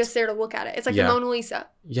Correct. They're just there to look at it. It's like Yeah. the Mona Lisa,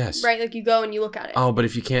 Yes. right? Like you go and you look at it. Oh, but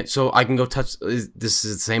if you can't... So I can go touch... Is this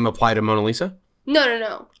the same apply to Mona Lisa?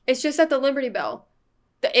 No. It's just at the Liberty Bell.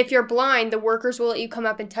 If you're blind, the workers will let you come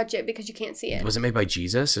up and touch it because you can't see it. Was it made by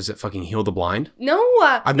Jesus? Is it fucking heal the blind? No.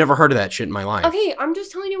 I've never heard of that shit in my life. Okay, I'm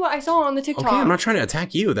just telling you what I saw on the TikTok. Okay, I'm not trying to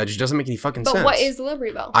attack you. That just doesn't make any fucking But sense. what is the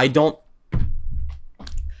Liberty Bell? I don't...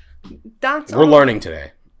 That's We're all. learning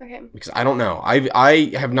today. Okay. Because I don't know.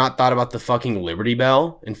 I have not thought about the fucking Liberty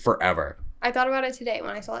Bell in forever. I thought about it today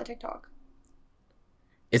when I saw that TikTok.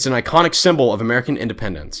 It's an iconic symbol of American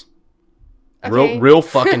independence. Okay. Real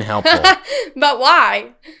fucking helpful. But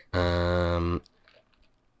why? The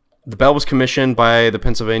bell was commissioned by the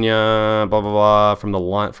Pennsylvania blah blah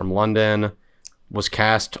blah from London. Was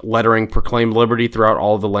cast lettering proclaimed liberty throughout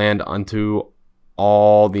all the land unto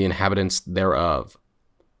all the inhabitants thereof.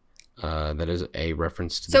 That is a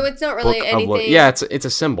reference to. So it's not really Book of anything. yeah, it's a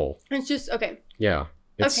symbol. It's just okay. Yeah.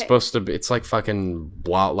 It's Okay. supposed to be, it's like fucking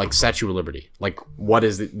blah, like Statue of Liberty. Like, what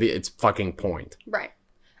is its fucking point? Right.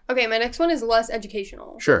 Okay, my next one is less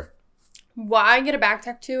educational. Sure. Why get a back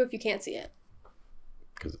tattoo if you can't see it?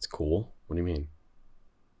 Because it's cool. What do you mean?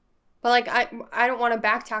 But like I don't want a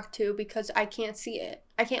back tattoo because I can't see it.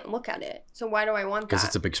 I can't look at it. So why do I want that? Because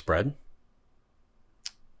it's a big spread.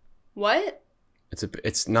 What?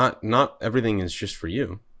 It's not everything is just for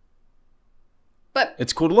you. But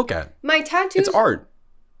It's cool to look at. my tattoos. It's art.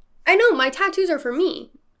 I know my tattoos are for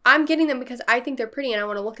me. I'm getting them because I think they're pretty and I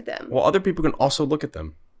want to look at them. Well, other people can also look at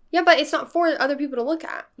them. Yeah, but it's not for other people to look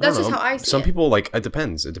at. That's just how I see Some it. people, like, it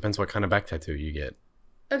depends. It depends what kind of back tattoo you get.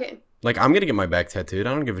 Okay. Like, I'm going to get my back tattooed.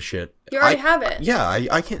 I don't give a shit. You already have it. Yeah,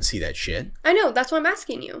 I can't see that shit. I know. That's why I'm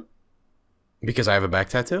asking you. Because I have a back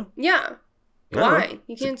tattoo? Yeah. I don't know. Why?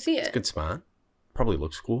 You can't see It's a it. good spot. Probably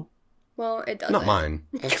looks cool. Well, it doesn't. Not mine.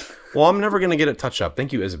 Well, I'm never gonna get it touched up.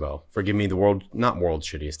 Thank you, Isabel, for giving me the not world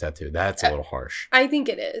shittiest tattoo. That's a little harsh. I think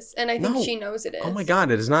it is, and I think No. she knows it is. Oh my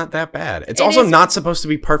god, it is not that bad. It's It also is- not supposed to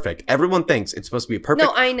be perfect. Everyone thinks it's supposed to be perfect.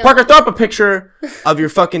 No, I know. Parker, throw up a picture of your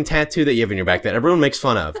fucking tattoo that you have in your back that everyone makes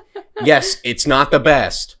fun of. Yes, it's not the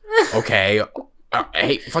best. Okay.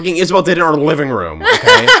 Hey, fucking Isabel did it in our living room.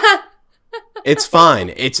 Okay. It's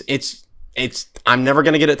fine. It's. I'm never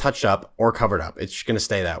gonna get it touched up or covered up. It's just gonna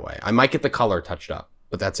stay that way. I might get the color touched up,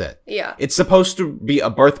 but that's it. Yeah. It's supposed to be a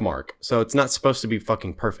birthmark, so it's not supposed to be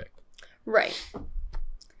fucking perfect. Right.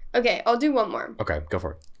 Okay, I'll do one more. Okay, go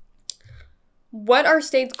for it. What are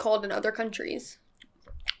states called in other countries?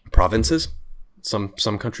 Provinces. Some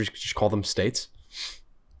countries just call them states.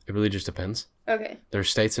 It really just depends. Okay. There's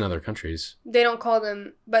states in other countries. They don't call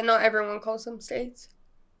them, but not everyone calls them states.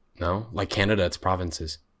 No, like Canada, it's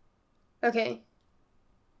provinces. Okay.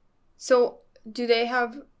 So, do they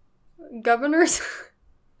have governors?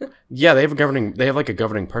 Yeah, they have like a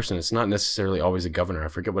governing person. It's not necessarily always a governor. I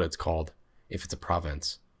forget what it's called if it's a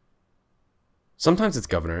province. Sometimes it's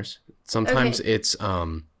governors. Sometimes it's I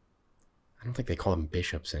don't think they call them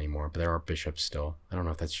bishops anymore, but there are bishops still. I don't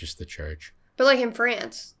know if that's just the church. But like in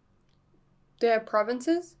France, they have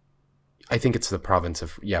provinces? I think it's the province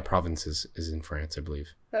of provinces is in France, I believe.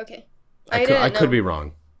 Okay. I could be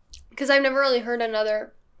wrong. Because I've never really heard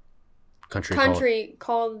another Country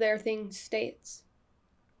call their things states.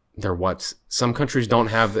 They're what? Some countries don't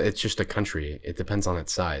have. It's just a country. It depends on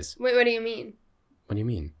its size. Wait, what do you mean? What do you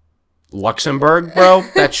mean? Luxembourg, bro?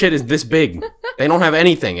 That shit is this big. They don't have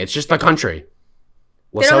anything. It's just a country.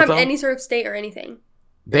 They don't have any sort of state or anything.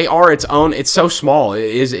 They are its own. It's so small. It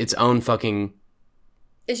is its own fucking.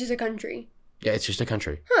 It's just a country. Yeah, it's just a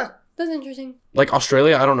country. Huh. That's interesting. Like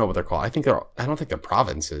Australia, I don't know what they're called. I don't think they're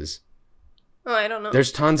provinces. Oh, I don't know.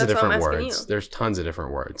 There's tons of That's what I'm different asking words. you. There's tons of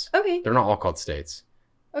different words. Okay. They're not all called states.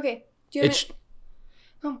 Okay. Do you have It's.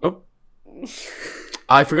 Oh. Oh.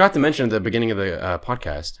 I forgot to mention at the beginning of the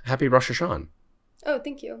podcast. Happy Rosh Hashanah. Oh,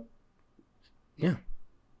 thank you. Yeah.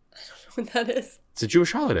 I don't know what that is. It's a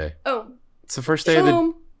Jewish holiday. Oh. It's the first day of the.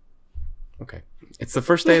 Shalom. Okay. It's the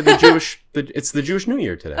first day of the Jewish. It's the Jewish New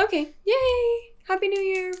Year today. Okay. Yay! Happy New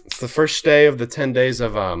Year. It's the first day of the 10 days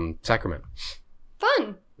of Sacrament.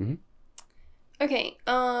 Fun. Mhm. Okay.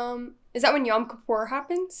 Is that when Yom Kippur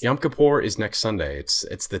happens? Yom Kippur is next Sunday.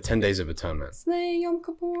 It's the 10 days of atonement. Slay Yom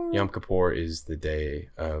Kippur. Yom Kippur is the day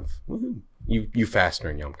of woohoo. You fast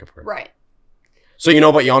during Yom Kippur. Right. So you know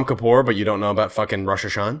about Yom Kippur, but you don't know about fucking Rosh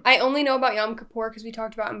Hashanah? I only know about Yom Kippur because we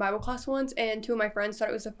talked about it in Bible class once, and two of my friends thought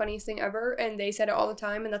it was the funniest thing ever, and they said it all the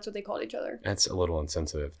time, and that's what they called each other. That's a little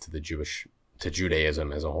insensitive to to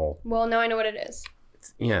Judaism as a whole. Well, now I know what it is.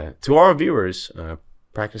 Yeah. To our viewers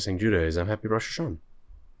practicing Judaism, happy Rosh Hashanah.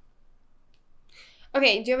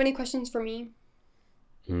 Okay, do you have any questions for me?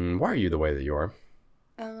 Why are you the way that you are?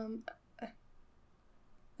 You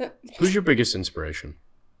Who's your biggest inspiration?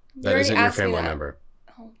 That already isn't your asked me family that. member.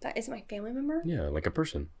 Oh, that is my family member? Yeah, like a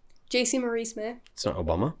person. JC Marie Smith. It's not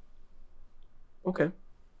Obama. Okay.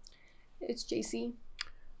 It's JC.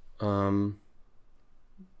 I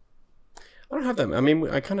don't have that. I mean,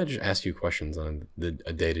 I kind of just ask you questions on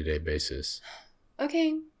a day-to-day basis.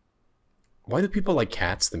 Okay, Why do people like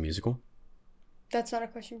Cats, the musical? that's not a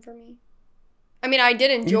question for me. I mean, I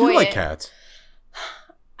did enjoy You do like it. Cats.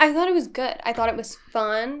 I thought it was good. I thought it was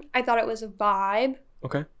fun. I thought it was a vibe.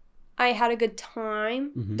 Okay. I had a good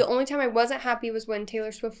time. Mhm. The only time I wasn't happy was when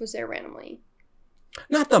Taylor Swift was there randomly.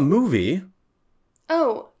 Not the movie.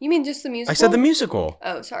 Oh, you mean just the musical? I said the musical.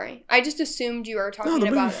 Oh, sorry. I just assumed you were talking No, the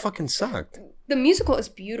movie about it. fucking sucked. The musical is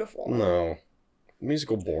beautiful. No.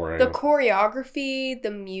 Musical boring. The choreography,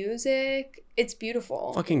 the music, it's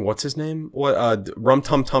beautiful. Fucking what's his name? What Rum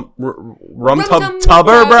Tum Tum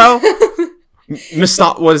Tubber, bro? What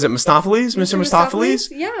is it? Mistopheles? Mr. Mistopheles?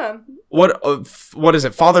 Yeah. What is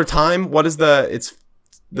it? Father Time? What is it's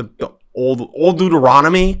the old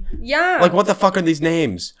Deuteronomy? Yeah. Like what the fuck are these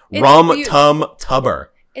names? It's Tum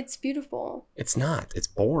Tubber. It's beautiful. It's not. It's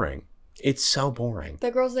boring. It's so boring.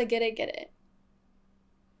 The girls that get it, get it.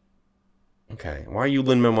 Okay. Why are you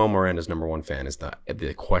Lin-Manuel Miranda's #1 fan? Is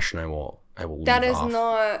the question I will leave That is off.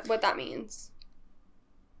 not what that means.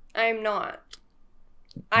 I am not.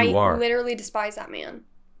 You are. Literally despise that man.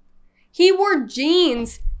 He wore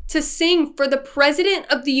jeans to sing for the President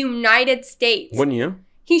of the United States. Wouldn't you?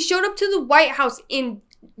 He showed up to the White House in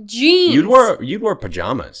jeans. You'd wear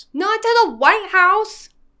pajamas. Not to the White House.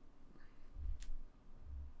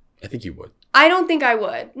 I think you would. I don't think I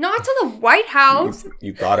would. Not to the White House.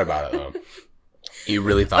 You thought about it though. You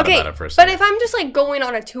really thought Okay, about it for a but second. if I'm just like going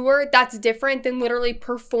on a tour, that's different than literally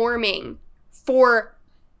performing for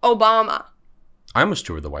Obama. I almost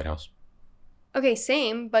toured the White House. Okay,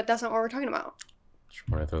 same, but that's not what we're talking about. Just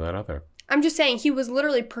want to throw that out there. I'm just saying he was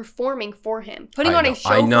literally performing for him, putting on a show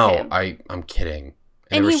I know. for him. I'm kidding.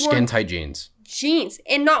 And they were he wore skin-tight jeans. Jeans.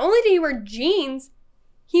 And not only did he wear jeans,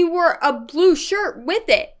 he wore a blue shirt with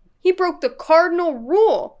it. He broke the cardinal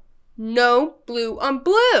rule. No blue on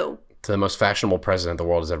blue. To the most fashionable president the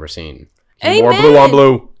world has ever seen. He Amen. wore blue on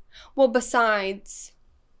blue. Well, besides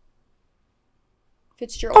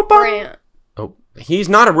Fitzgerald Obama. Grant. Oh, he's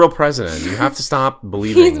not a real president. You have to stop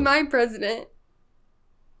believing. He's my president.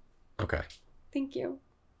 Okay. Thank you.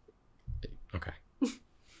 Okay.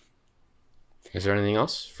 Is there anything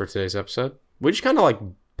else for today's episode? We just kind of like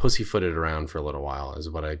pussyfooted around for a little while is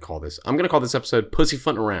what I call this. I'm going to call this episode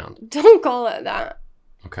Pussyfooting Around. Don't call it that.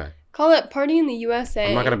 Okay. Call it Party in the USA.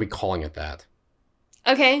 I'm not going to be calling it that.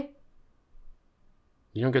 Okay.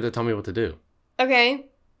 You don't get to tell me what to do. Okay.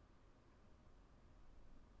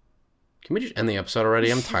 Can we just end the episode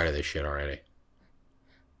already? I'm tired of this shit already.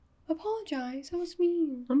 Apologize. That was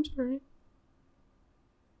mean. I'm sorry.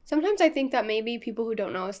 Sometimes I think that maybe people who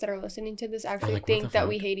don't know us that are listening to this actually like, what think the that fuck?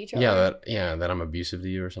 we hate each other. that I'm abusive to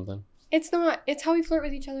you or something. It's not. It's how we flirt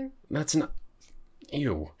with each other. That's not.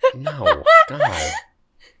 Ew. No. God.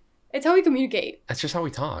 It's how we communicate. That's just how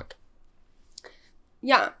we talk.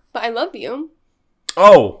 Yeah, but I love you.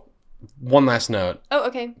 Oh, one last note. Oh,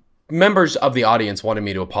 okay. Members of the audience wanted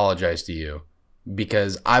me to apologize to you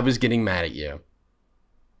because I was getting mad at you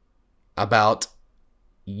about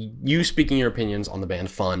you speaking your opinions on the band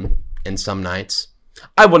Fun and Some Nights.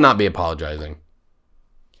 I will not be apologizing.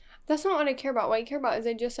 That's not what I care about. What I care about is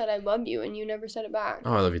I just said I love you and you never said it back.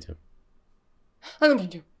 Oh, I love you too. I love you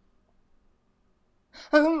too.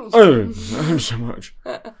 I love Oh, you I love you so much.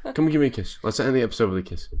 Come give me a kiss. Let's end the episode with a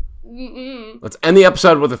kiss. Mm-mm. Let's end the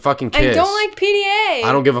episode with a fucking kiss. I don't like PDA.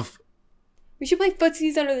 I don't give a We should play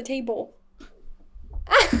footsies under the table.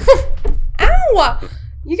 Ow!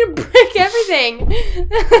 You can break everything.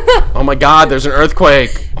 Oh my god, there's an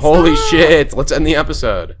earthquake. Holy shit. Let's end the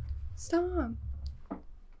episode. Stop.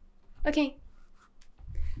 Okay.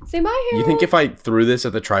 Say bye, Harold. You think if I threw this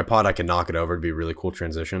at the tripod, I could knock it over? It'd be a really cool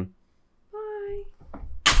transition.